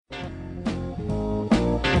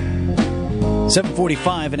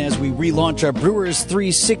7:45, and as we relaunch our Brewers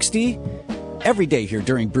 360 every day here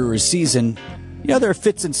during Brewers season, there are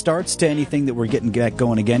fits and starts to anything that we're getting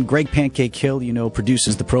going again. Greg Pancake Hill,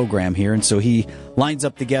 produces the program here, and so he lines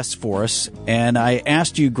up the guests for us. And I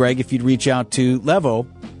asked you, Greg, if you'd reach out to Levo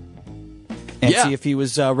and see if he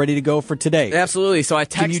was ready to go for today. Absolutely. So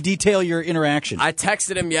Can you detail your interaction? I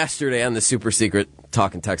texted him yesterday on the super secret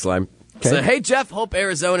talking text line. Okay. Said, hey, Jeff, hope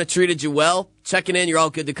Arizona treated you well. Checking in, you're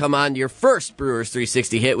all good to come on your first Brewers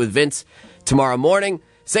 360 hit with Vince tomorrow morning.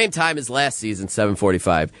 Same time as last season,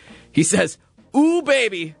 7:45. He says, ooh,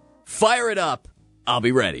 baby, fire it up. I'll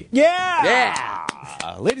be ready. Yeah!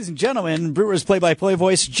 Ladies and gentlemen, Brewers play-by-play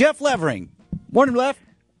voice, Jeff Levering. Morning, Lev.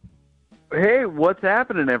 Hey, what's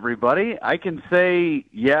happening, everybody? I can say,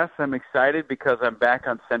 yes, I'm excited because I'm back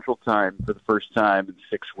on Central Time for the first time in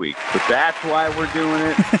 6 weeks. But that's why we're doing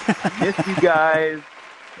it. I miss you guys,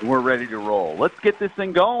 and we're ready to roll. Let's get this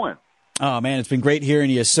thing going. Oh, man, it's been great hearing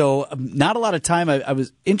you. So not a lot of time. I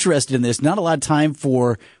was interested in this. Not a lot of time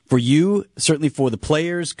for you, certainly for the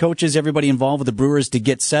players, coaches, everybody involved with the Brewers to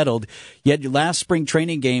get settled. You had your last spring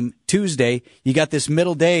training game Tuesday. You got this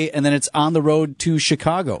middle day, and then it's on the road to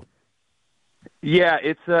Chicago. Yeah,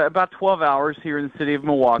 it's about 12 hours here in the city of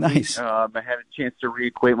Milwaukee. Nice. I had a chance to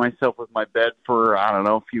reacquaint myself with my bed for,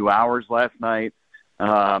 a few hours last night.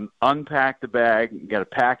 Unpack the bag, got to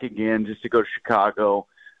pack again just to go to Chicago.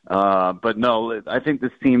 But no, I think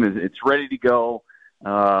this team it's ready to go.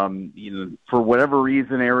 For whatever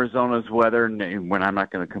reason, Arizona's weather, and when I'm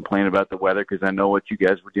not going to complain about the weather because I know what you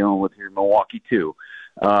guys were dealing with here in Milwaukee too.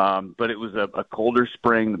 But it was a colder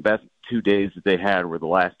spring. The best 2 days that they had were the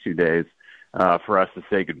last 2 days for us to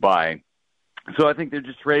say goodbye. So I think they're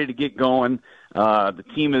just ready to get going. The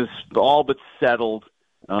team is all but settled.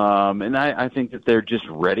 And I think that they're just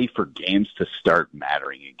ready for games to start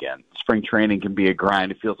mattering again. Spring training can be a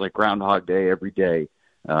grind. It feels like Groundhog Day every day.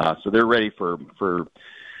 So they're ready for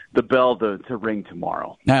the bell to ring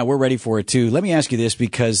tomorrow. Now, we're ready for it, too. Let me ask you this,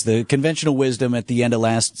 because the conventional wisdom at the end of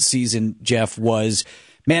last season, Jeff, was,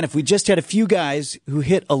 man, if we just had a few guys who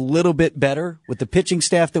hit a little bit better with the pitching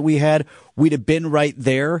staff that we had, we'd have been right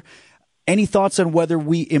there. Any thoughts on whether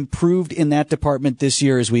we improved in that department this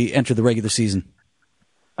year as we enter the regular season?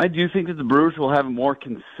 I do think that the Brewers will have a more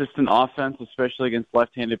consistent offense, especially against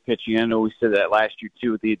left-handed pitching. I know we said that last year,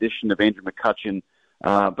 too, with the addition of Andrew McCutchen.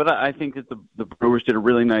 But I think that the Brewers did a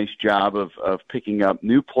really nice job of picking up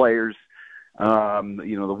new players.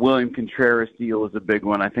 The William Contreras deal is a big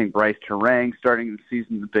one. I think Bryce Terang starting the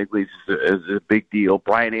season in the big leagues is a big deal.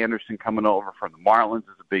 Brian Anderson coming over from the Marlins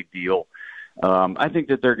is a big deal. I think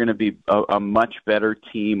that they're going to be a much better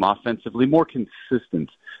team offensively, more consistent.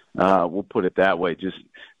 We'll put it that way. Just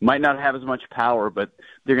might not have as much power, but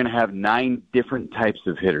they're going to have 9 different types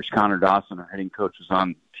of hitters. Connor Dawson, our hitting coach, was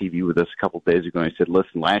on TV with us a couple of days ago, and he said,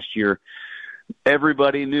 listen, last year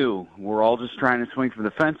everybody knew we're all just trying to swing for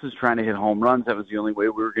the fences, trying to hit home runs. That was the only way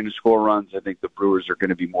we were going to score runs. I think the Brewers are going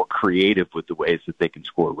to be more creative with the ways that they can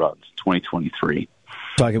score runs in 2023.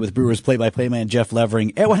 Talking with Brewers play-by-play man Jeff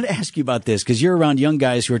Levering. I wanted to ask you about this because you're around young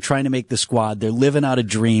guys who are trying to make the squad. They're living out a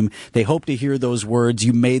dream. They hope to hear those words.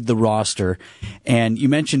 You made the roster. And you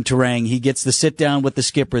mentioned Terang. He gets the sit down with the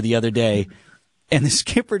skipper the other day. And the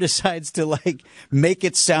skipper decides to, make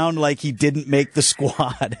it sound like he didn't make the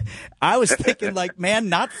squad. I was thinking, man,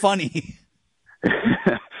 not funny.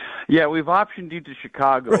 Yeah, we've optioned you to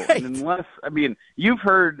Chicago. Right. And you've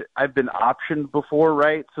heard I've been optioned before,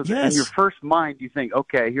 right? So yes. In your first mind, you think,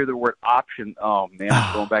 okay, I hear the word option. Oh, man,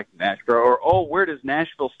 I'm going back to Nashville. Or, where does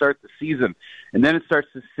Nashville start the season? And then it starts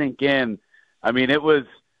to sink in.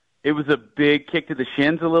 It was a big kick to the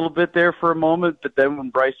shins a little bit there for a moment, but then when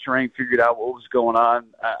Bryce Terang figured out what was going on,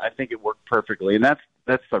 I think it worked perfectly. And that's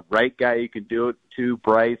the right guy you can do it to,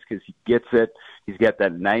 Bryce, because he gets it. He's got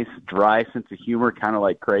that nice, dry sense of humor, kind of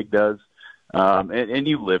like Craig does. And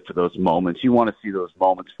you live for those moments. You want to see those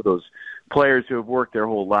moments for those players who have worked their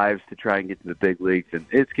whole lives to try and get to the big leagues. And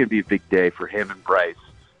it's going to be a big day for him and Bryce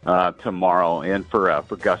tomorrow, and for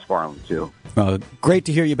Gus Farland, too. Great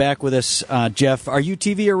to hear you back with us, Jeff. Are you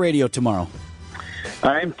TV or radio tomorrow?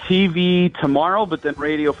 I'm TV tomorrow, but then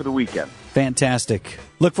radio for the weekend. Fantastic.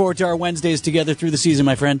 Look forward to our Wednesdays together through the season,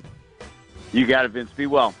 my friend. You got it, Vince. Be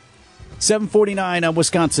well. 7:49 on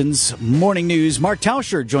Wisconsin's Morning News. Mark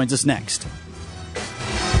Tauscher joins us next.